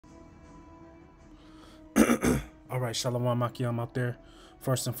All right, Shalom Makiam out there.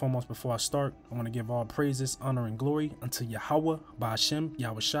 First and foremost, before I start, I want to give all praises, honor, and glory unto Yahweh, Ba'ashem,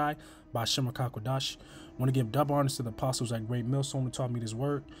 Yahweh Shai, Ba'ashem Rakakwadash. I want to give double honors to the apostles at Great Millstone who taught me this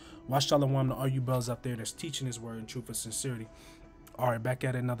word. Watch Shalom to all you brothers out there that's teaching this word in truth and sincerity. All right, back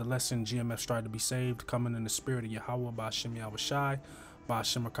at another lesson. GMF Strive to be saved, coming in the spirit of Yahweh, Ba'ashem, Yahweh Shai,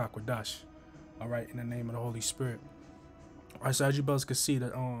 Ba'ashem Rakakwadash. All right, in the name of the Holy Spirit. All right, so as you brothers can see,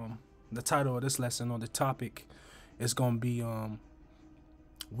 that the title of this lesson, or the topic, is going to be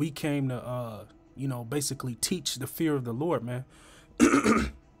we came to basically teach the fear of the Lord, man.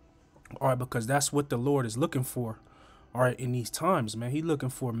 All right, because that's what the Lord is looking for. All right, in these times, man, He's looking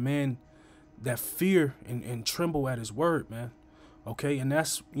for men that fear and tremble at His word, man. Okay, and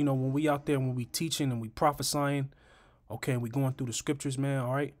that's, when we out there, when we teaching and we prophesying, okay, and we going through the scriptures, man.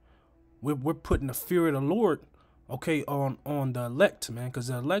 All right, we're putting the fear of the Lord, okay, on the elect, man, because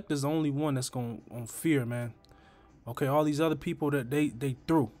the elect is the only one that's going on fear, man. Okay, all these other people that they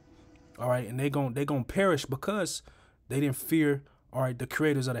threw, all right, and they gon' perish because they didn't fear, all right, the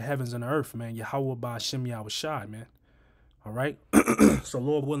creators of the heavens and the earth, man. Yahweh Ba'ashem Yahweh Shai, man. All right, so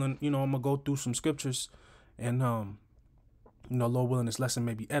Lord willing, I'm gonna go through some scriptures, and Lord willing, this lesson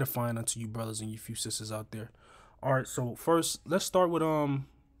may be edifying unto you brothers and you few sisters out there. All right, so first let's start with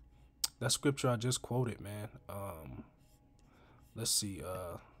that scripture I just quoted, man. Let's see,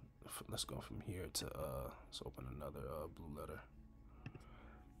 let's go from here to let's open another blue letter,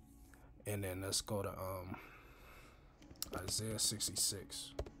 and then let's go to Isaiah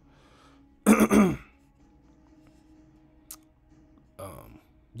 66.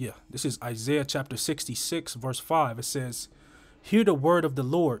 Yeah, this is Isaiah chapter 66 verse 5. It says, "Hear the word of the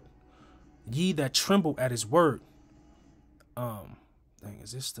Lord, ye that tremble at His word." Dang,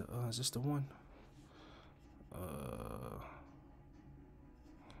 is this the one?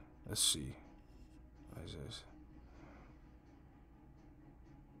 Let's see.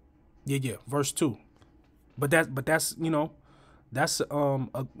 Yeah, verse 2. But that's that's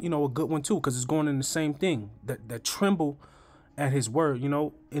a good one too, because it's going in the same thing. That tremble at His word,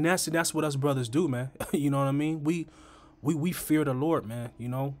 and that's what us brothers do, man. You know what I mean? We fear the Lord, man.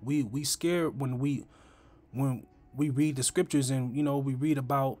 We scared when we read the scriptures, and we read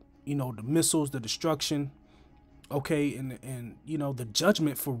about the missiles, the destruction, okay, and the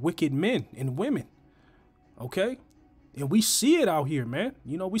judgment for wicked men and women, okay, and we see it out here, man.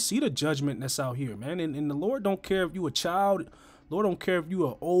 We see the judgment that's out here, man, and the Lord don't care if you a child. Lord don't care if you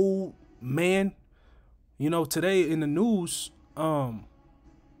an old man. Today in the news,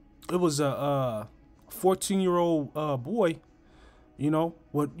 it was a 14-year-old boy,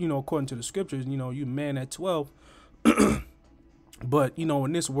 according to the scriptures, you a man at 12. But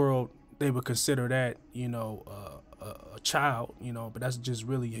in this world they would consider that a child, but that's just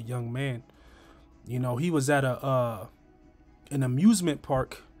really a young man. He was at an amusement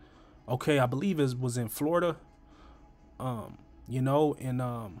park, okay, I believe it was in Florida, and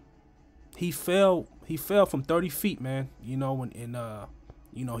he fell from 30 feet, man, and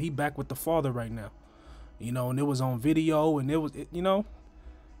he back with the Father right now, and it was on video, and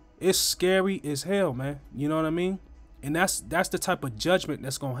it's scary as hell, man. You know what I mean? And that's the type of judgment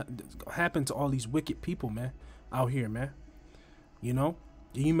that's gonna happen to all these wicked people, man, out here, man.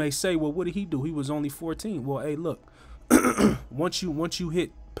 You may say, well, what did he do? He was only 14. Well, hey, look, once you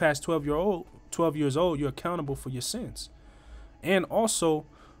hit past 12 years old, you're accountable for your sins. And also,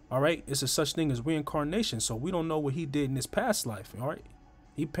 all right, it's a such thing as reincarnation. So we don't know what he did in his past life. All right,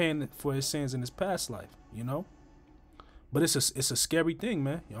 he paying for his sins in his past life. But it's a scary thing,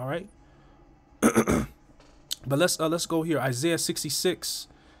 man. All right. But let's go here. Isaiah 66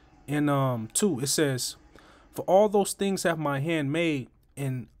 and 2. It says, "For all those things have my hand made,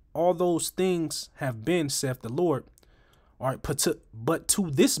 and all those things have been, saith the Lord. All right, but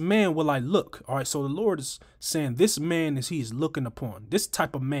to this man will I look." All right, so the Lord is saying this man He's looking upon. This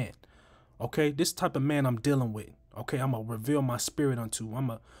type of man. Okay, this type of man I'm dealing with. Okay, I'm gonna reveal my spirit unto. I'm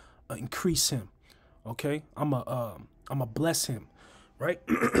gonna increase him. Okay, I'm gonna bless him. Right.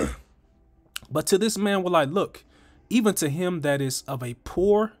 "But to this man will I look, even to him that is of a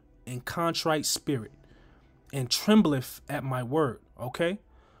poor and contrite spirit, and trembleth at my word." Okay,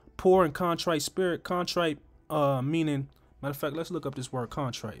 poor and contrite spirit. Contrite, meaning, matter of fact, let's look up this word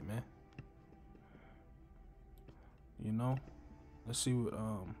contrite, man. Let's see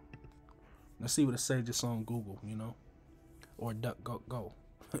what it says just on Google, or DuckDuckGo.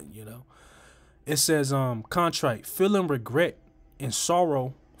 It says contrite, feeling regret and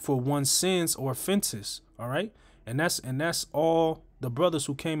sorrow for one's sins or offenses. All right, and that's all the brothers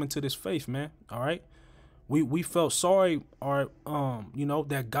who came into this faith, man. All right, we felt sorry, or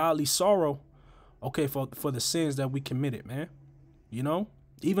that godly sorrow, okay, for the sins that we committed, man. You know,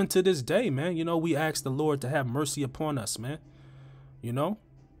 even to this day, man, you know, we ask the Lord to have mercy upon us, man. You know,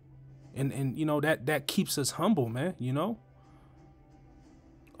 and you know, that keeps us humble, man, you know.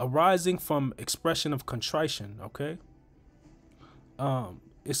 Arising from expression of contrition, okay?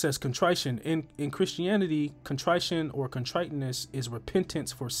 It says contrition. In Christianity, contrition or contriteness is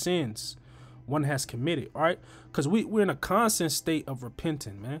repentance for sins one has committed, all right? Because we're in a constant state of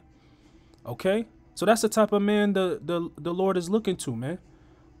repenting, man. Okay? So that's the type of man the Lord is looking to, man.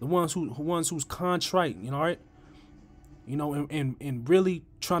 The ones who's contrite, you know, all right? You know, and really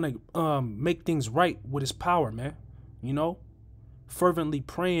trying to make things right with his power, man. You know? Fervently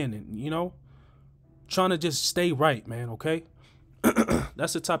praying and, you know, trying to just stay right, man, okay?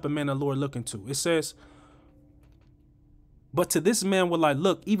 That's the type of man the Lord looking to. It says, but to this man will I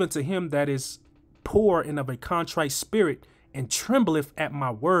look, even to him that is poor and of a contrite spirit, and trembleth at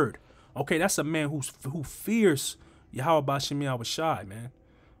my word. Okay, that's a man who fears Yahweh Ba'Shem Yahushai, man.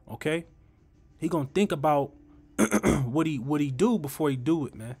 Okay? He gonna think about what he do before he do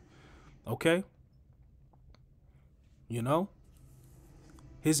it, man. Okay? You know?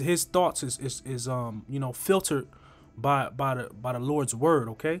 His thoughts is you know, filtered by the Lord's word,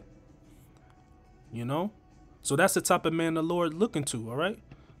 okay? You know? So that's the type of man the Lord looking to, all right?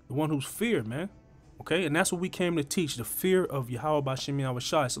 The one who's feared, man. Okay? And that's what we came to teach, the fear of Yahweh Ba'Shem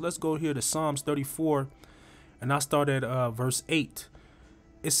Yahushai. So let's go here to Psalms 34, and I start at verse 8.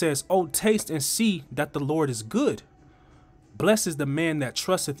 It says, "Oh, taste and see that the Lord is good. Blessed is the man that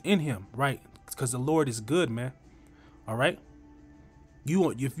trusteth in him," right? Because the Lord is good, man. All right?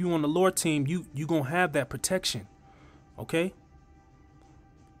 If you on the Lord team, you gonna have that protection. Okay?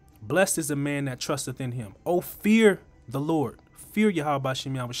 Blessed is the man that trusteth in him. Oh, fear the Lord. Fear Yahweh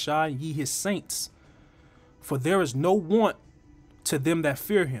Ba'Shem Yahushai, ye his saints. For there is no want to them that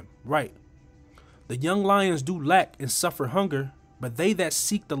fear him. Right. The young lions do lack and suffer hunger, but they that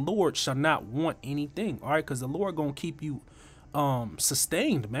seek the Lord shall not want anything. All right, because the Lord gonna keep you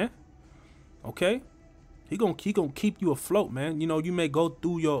sustained, man. Okay? He gonna keep you afloat, man. You know, you may go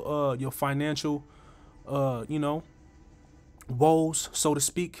through your financial you know, woes, so to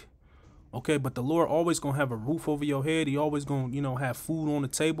speak. Okay, but the Lord always gonna have a roof over your head. He always gonna, you know, have food on the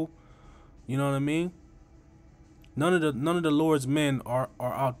table. You know what I mean? None of the Lord's men are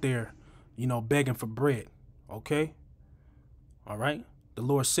out there, you know, begging for bread. Okay? All right? The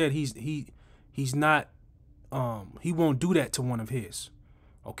Lord said he's not he won't do that to one of his.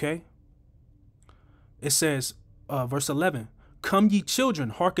 Okay? It says, verse 11, "Come ye children,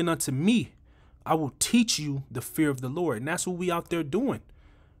 hearken unto me. I will teach you the fear of the Lord." And that's what we out there doing.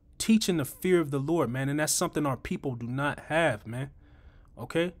 Teaching the fear of the Lord, man. And that's something our people do not have, man.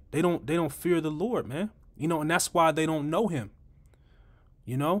 Okay? They don't fear the Lord, man. You know, and that's why they don't know him.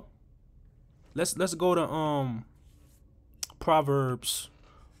 You know? Let's go to Proverbs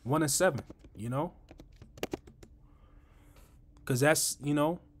 1 and 7, you know? Because that's, you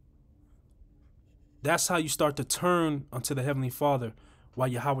know, that's how you start to turn unto the Heavenly Father while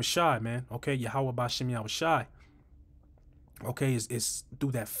Yahushai, man. Okay, Yahweh Ba'Shem Yahushai. Okay, is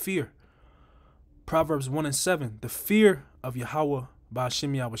through that fear. Proverbs 1 and 7. The fear of Yahweh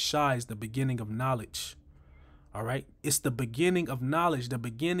Ba'Shem Yahushai is the beginning of knowledge. All right, it's the beginning of knowledge, the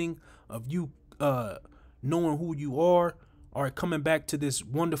beginning of you knowing who you are. All right, coming back to this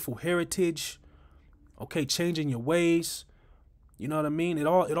wonderful heritage. Okay, changing your ways. You know what I mean? It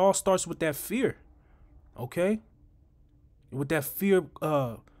all starts with that fear. Okay? With that fear,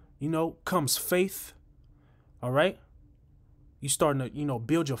 you know, comes faith. All right? You starting to, you know,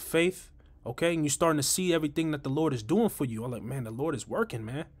 build your faith. Okay? And you're starting to see everything that the Lord is doing for you. I'm like, man, the Lord is working,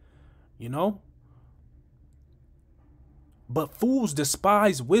 man. You know? But fools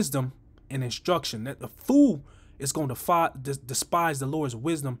despise wisdom and instruction. That the fool is going to despise the Lord's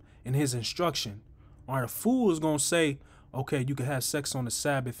wisdom and his instruction. All right? A fool is going to say, okay, you can have sex on the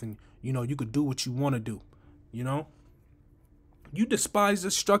Sabbath and, you know, you could do what you want to do. You know? You despise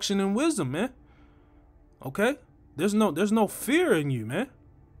instruction and wisdom, man. Okay? There's no fear in you, man.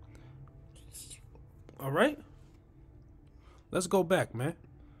 All right? Let's go back, man.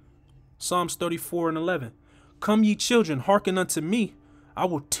 Psalms 34 and 11. "Come ye children, hearken unto me. I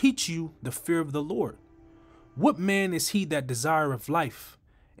will teach you the fear of the Lord. What man is he that desireth life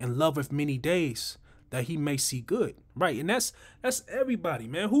and loveth many days, that he may see good?" Right, and that's everybody,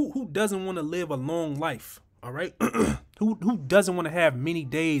 man. Who doesn't want to live a long life? All right? Who doesn't want to have many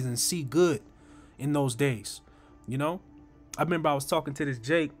days and see good in those days? You know? I remember I was talking to this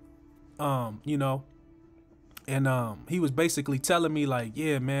Jake, you know, and he was basically telling me like,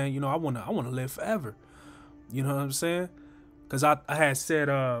 yeah, man, you know, I wanna live forever. You know what I'm saying? Because I had said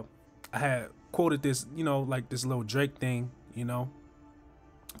I had quoted this, you know, like this little Drake thing, you know,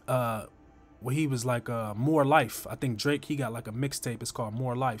 where he was like, More Life. I think Drake, he got like a mixtape. It's called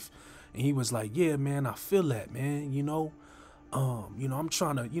More Life. And he was like, yeah, man, I feel that, man. You know, I'm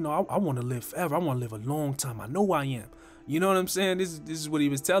trying to, you know, I want to live forever. I want to live a long time. I know I am. You know what I'm saying? This is what he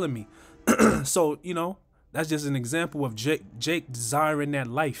was telling me. So, you know, that's just an example of Jake desiring that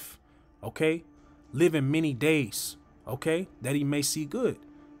life. Okay. Living many days. Okay. That he may see good,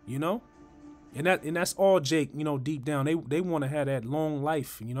 you know, and that's all Jake, you know, deep down, they want to have that long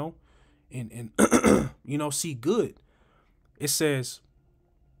life, you know, and you know, see good. It says,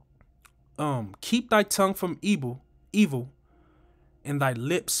 keep thy tongue from evil, and thy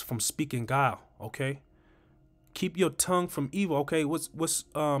lips from speaking guile. Okay. Keep your tongue from evil. Okay. What's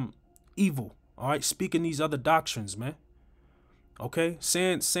evil? All right. Speaking these other doctrines, man. Okay.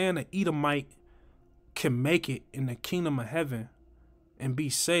 Saying an Edomite can make it in the kingdom of heaven and be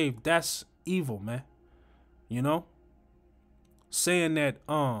saved. That's evil, man. You know, saying that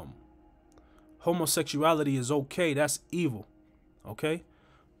homosexuality is okay, that's evil. Okay.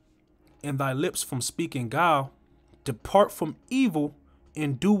 And thy lips from speaking guile, depart from evil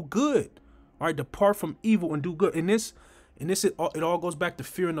and do good. All right, depart from evil and do good. And this it all goes back to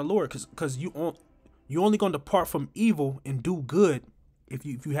fearing the Lord, because you only gonna depart from evil and do good if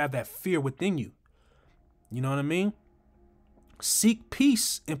you have that fear within you. You know what I mean? Seek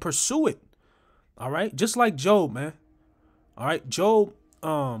peace and pursue it. All right, just like Job, man. All right, Job.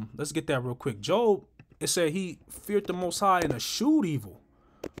 Let's get that real quick. Job, it said he feared the Most High and eschewed evil.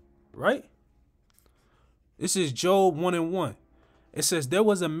 Right? This is Job 1:1. It says, there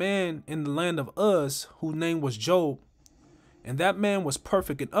was a man in the land of Uz whose name was Job, and that man was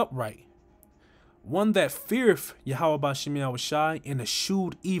perfect and upright, one that feareth Yahweh Ba'Shem Yahushai and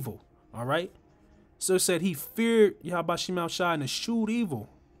eschewed evil. All right? So it said he feared Yahweh Ba'Shem Yahushai and eschewed evil.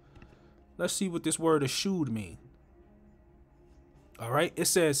 Let's see what this word eschewed mean. All right? It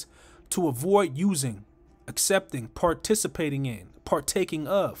says to avoid using, accepting, participating in, partaking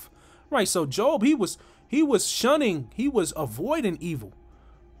of. Right? So Job, he was shunning, he was avoiding evil.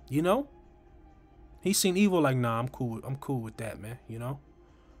 You know? He seen evil like, nah, I'm cool with that, man, you know?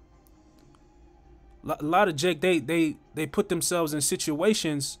 A lot of Jake, they put themselves in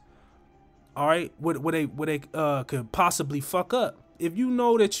situations, all right, where they could possibly fuck up. If you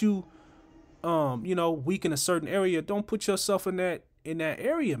know that you know, weak in a certain area, don't put yourself in that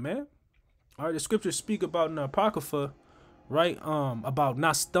area, man. All right, the scriptures speak about in the Apocrypha, right, about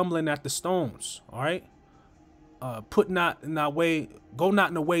not stumbling at the stones. All right, put not in thy way, go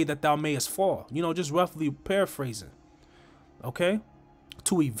not in a way that thou mayest fall. You know, just roughly paraphrasing. Okay,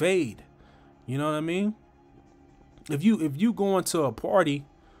 to evade. You know what I mean? If you going to a party,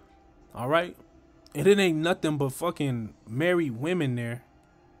 all right, and it ain't nothing but fucking married women there,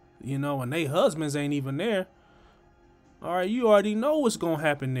 you know, and they husbands ain't even there, all right, you already know what's gonna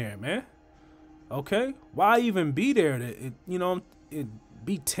happen there, man. Okay, why even be there to, you know,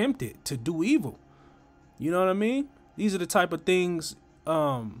 be tempted to do evil? You know what I mean? These are the type of things,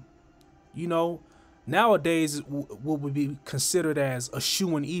 you know, nowadays what would be considered as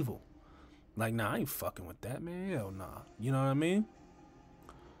eschewing evil. Like, nah, I ain't fucking with that, man. Hell nah. You know what I mean?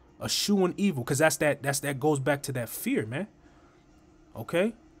 Eschewing evil, because that goes back to that fear, man.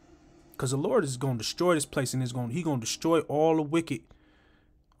 Okay? Because the Lord is going to destroy this place, and he gonna destroy all the wicked.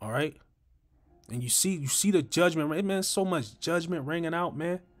 All right? And you see the judgment, right, man? So much judgment ringing out,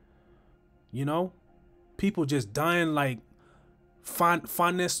 man. You know? People just dying like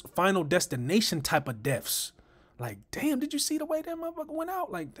final destination type of deaths. Like, damn, did you see the way that motherfucker went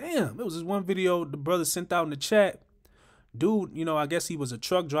out? Like, damn. It was this one video the brother sent out in the chat. Dude, you know, I guess he was a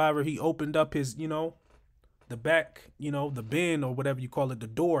truck driver. He opened up his, you know, the back, you know, the bin or whatever you call it, the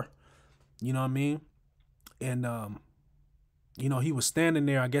door. You know what I mean? And, you know, he was standing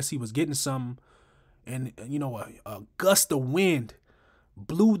there. I guess he was getting something. And, you know, a gust of wind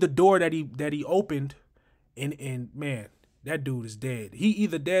blew the door that he opened. And man, that dude is dead. He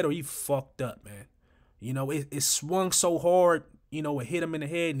either dead or he fucked up, man. You know, it swung so hard, you know, it hit him in the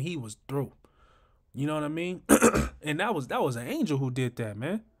head and he was through. You know what I mean? And that was an angel who did that,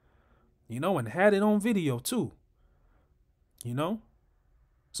 man. You know, and had it on video too. You know?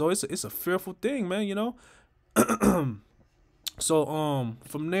 So it's a fearful thing, man, you know? So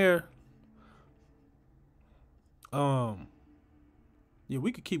from there, yeah,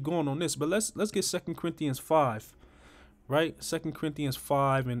 we could keep going on this, but let's get 2 Corinthians 5, right? 2 Corinthians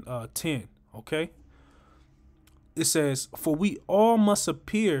 5 and 10, okay? It says, for we must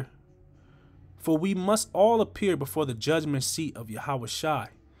all appear before the judgment seat of Yahushai,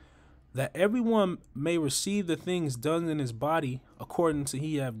 that everyone may receive the things done in his body according to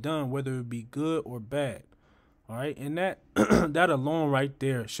he have done, whether it be good or bad. All right, and that that alone right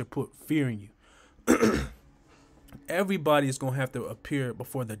there should put fear in you. Everybody is gonna have to appear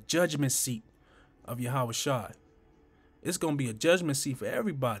before the judgment seat of Yahweh Shai. It's gonna be a judgment seat for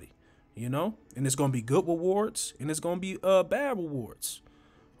everybody, you know, and it's gonna be good rewards and it's gonna be bad rewards.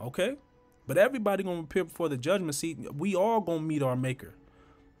 Okay, but everybody gonna appear before the judgment seat. We all gonna meet our Maker.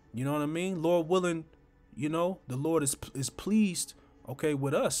 You know what I mean? Lord willing, you know, the Lord is pleased, okay,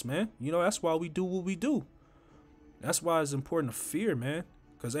 with us, man. You know, that's why we do what we do. That's why it's important to fear, man.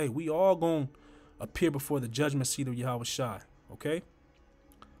 Because, hey, we all going to appear before the judgment seat of Yahweh Shai, okay?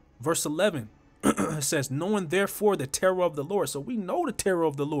 Verse 11, it says, knowing therefore the terror of the Lord. So we know the terror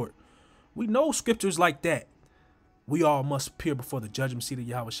of the Lord. We know scriptures like that. We all must appear before the judgment seat of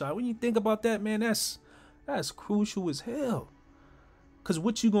Yahweh Shai. When you think about that, man, that's crucial as hell. Because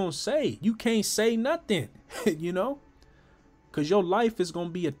what you going to say? You can't say nothing, you know? Because your life is going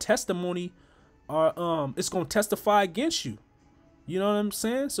to be a testimony, or it's going to testify against you. You know what I'm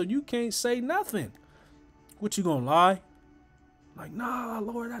saying? So you can't say nothing. What, you going to lie? Like, nah,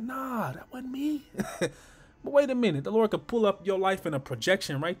 Lord, nah, that wasn't me. But wait a minute. The Lord could pull up your life in a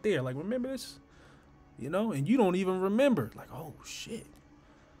projection right there. Like, remember this? You know, and you don't even remember. Like, oh, shit.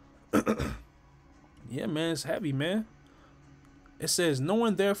 Yeah, man, it's heavy, man. It says,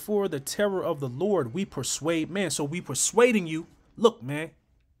 knowing therefore the terror of the Lord, we persuade man. So we persuading you. Look, man,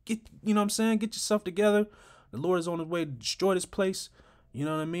 you know what I'm saying? Get yourself together. The Lord is on his way to destroy this place. You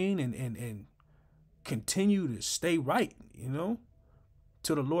know what I mean? And continue to stay right, you know,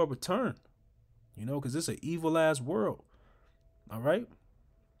 till the Lord return, you know, because it's an evil ass world. All right.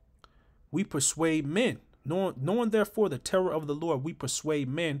 We persuade men, knowing therefore the terror of the Lord, we persuade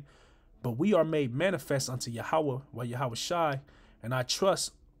men, but we are made manifest unto Yahweh, while Yahweh Shai, and I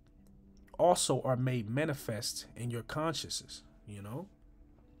trust also are made manifest in your consciences, you know?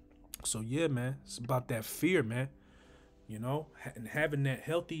 So yeah, man, it's about that fear, man, you know, and having that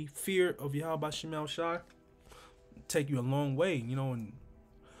healthy fear of Yahweh Shem Shai take you a long way, you know, and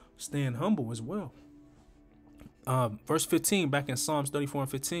staying humble as well. Verse 15, back in Psalms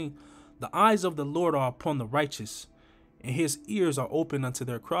 34:15, the eyes of the Lord are upon the righteous, and his ears are open unto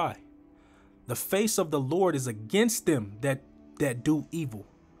their cry. The face of the Lord is against them that do evil.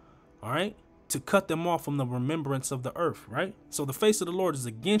 All right, to cut them off from the remembrance of the earth. Right. So the face of the Lord is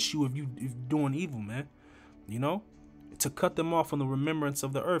against you if you're doing evil, man. You know, to cut them off from the remembrance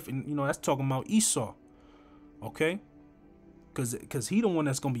of the earth, and you know that's talking about Esau. Okay, because he the one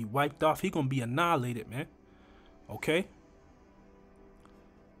that's gonna be wiped off. He gonna be annihilated, man. Okay.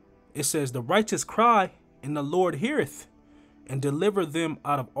 It says the righteous cry, and the Lord heareth, and deliver them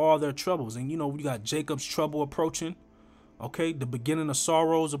out of all their troubles. And you know we got Jacob's trouble approaching. Okay, the beginning of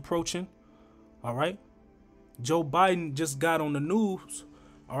sorrows approaching. All right. Joe Biden just got on the news.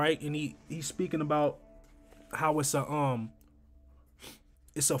 All right, and he's speaking about how it's a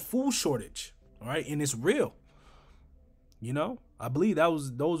food shortage. All right, and it's real. You know, I believe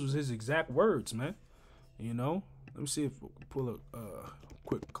those was his exact words, man. You know, let me see if we can pull a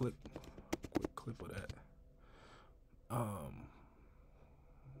quick clip of that.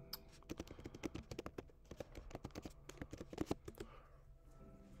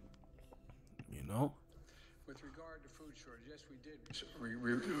 You know, with regard to food shortage, yes, we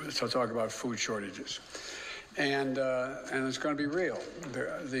did. So talk about food shortages, and it's going to be real.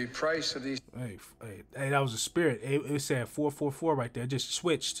 The price of these. Hey, that was a spirit. It said 444 right there. It just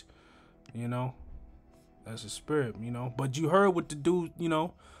switched. You know, that's a spirit. You know, but you heard what the dude. You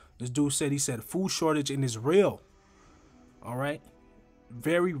know, this dude said. He said food shortage and it's real. All right,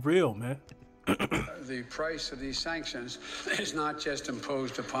 very real, man. The price of these sanctions is not just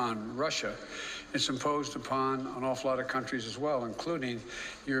imposed upon Russia. It's imposed upon an awful lot of countries as well, including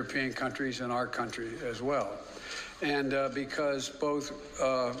European countries and our country as well. And because both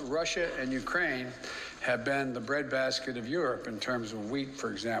Russia and Ukraine have been the breadbasket of Europe in terms of wheat,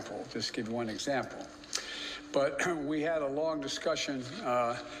 for example, just to give you one example. But we had a long discussion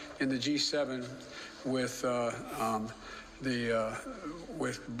in the G7 with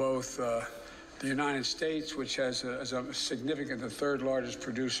both the United States, which has a significant, the third largest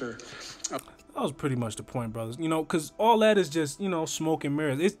producer. That was pretty much the point, brothers. You know, because all that is just, you know, smoke and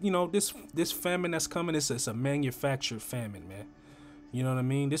mirrors. It's, you know, this famine that's coming, it's a manufactured famine, man. You know what I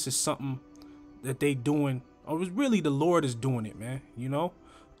mean? This is something that they doing, or it's really the Lord is doing it, man. You know,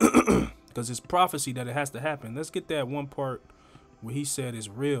 because it's prophecy that it has to happen. Let's get that one part where he said it's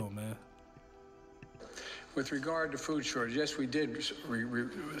real, man. With regard to food shortage, yes, we did.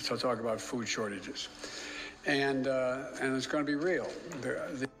 So talk about food shortages, and it's going to be real.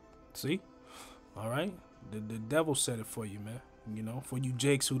 See? All right. The devil said it for you, man. You know, for you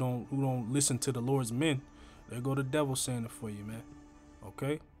Jakes who don't listen to the Lord's men, there go the devil saying it for you, man.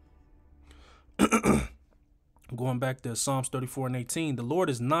 Okay. Going back to Psalms 34:18, the Lord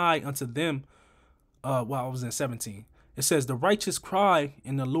is nigh unto them. I was in 17. It says, the righteous cry,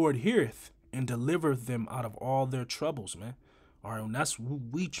 and the Lord heareth, and delivereth them out of all their troubles, man. All right, and that's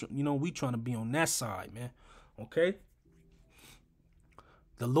we trying to be on that side, man. Okay.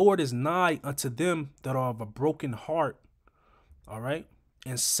 The Lord is nigh unto them that are of a broken heart. All right,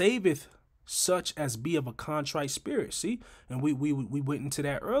 and saveth such as be of a contrite spirit. See, and we went into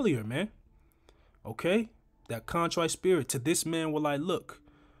that earlier, man. Okay, that contrite spirit. To this man will I look,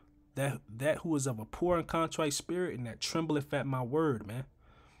 that who is of a poor and contrite spirit, and that trembleth at my word, man.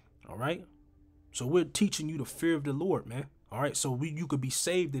 All right, so we're teaching you the fear of the Lord, man. All right, so you could be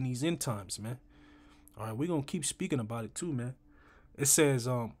saved in these end times, man. All right, we're gonna keep speaking about it too, man. It says,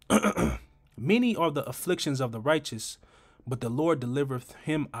 many are the afflictions of the righteous, but the Lord delivereth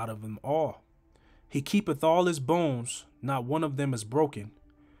him out of them all. He keepeth all his bones, not one of them is broken.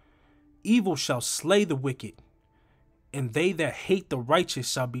 Evil shall slay the wicked, and they that hate the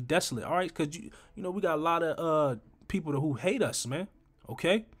righteous shall be desolate. All right, because you know we got a lot of people who hate us, man.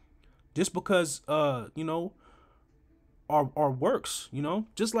 Okay, just because you know our works, you know,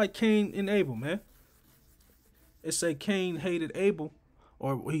 just like Cain and Abel, man. It say Cain hated Abel,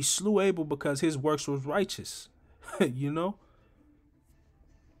 or he slew Abel because his works was righteous. You know?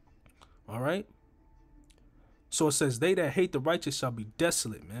 All right? So it says, they that hate the righteous shall be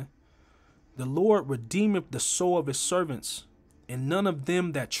desolate, man. The Lord redeemeth the soul of his servants, and none of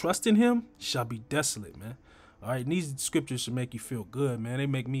them that trust in him shall be desolate, man. All right, and these scriptures should make you feel good, man. They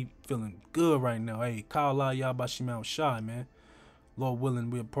make me feeling good right now. Hey, Ka'ala Yabashim Al Shai, man. Lord willing,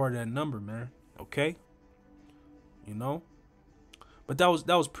 we're a part of that number, man. Okay? You know, but that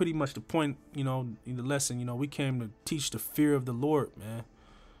was pretty much the point, you know, in the lesson. You know, we came to teach the fear of the Lord, man.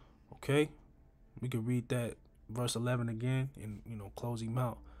 Okay, we could read that verse 11 again and, you know, close him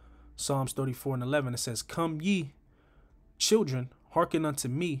out. Psalms 34:11, it says, come ye children, hearken unto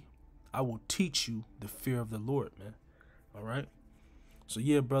me, I will teach you the fear of the Lord, man. All right, so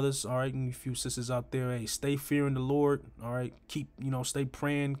yeah, brothers, all right, and a few sisters out there, hey, stay fearing the Lord. All right, keep, you know, stay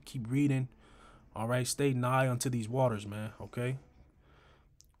praying, keep reading. All right, stay nigh unto these waters, man. Okay,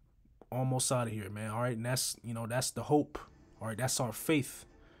 almost out of here, man. All right, and that's, you know, that's the hope. All right, that's our faith.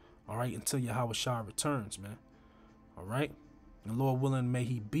 All right, until Yahweh Shai returns, man. All right, and Lord willing, may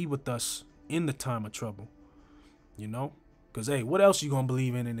he be with us in the time of trouble. You know, because hey, what else you gonna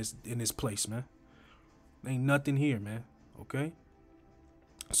believe in this place, man? Ain't nothing here, man. Okay,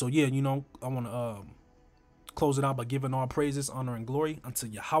 so yeah, you know, I want to close it out by giving all praises, honor, and glory unto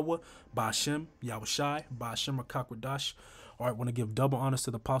Yahweh, Ba'ashem, Yahweh Shai, Ba'ashem Rakakwadash. All right, want to give double honors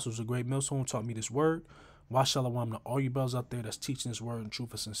to the apostles of Great Millstone who taught me this word. Wa Shalom to all you brothers out there that's teaching this word in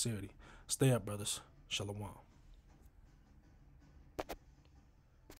truth and sincerity. Stay up, brothers. Shalom.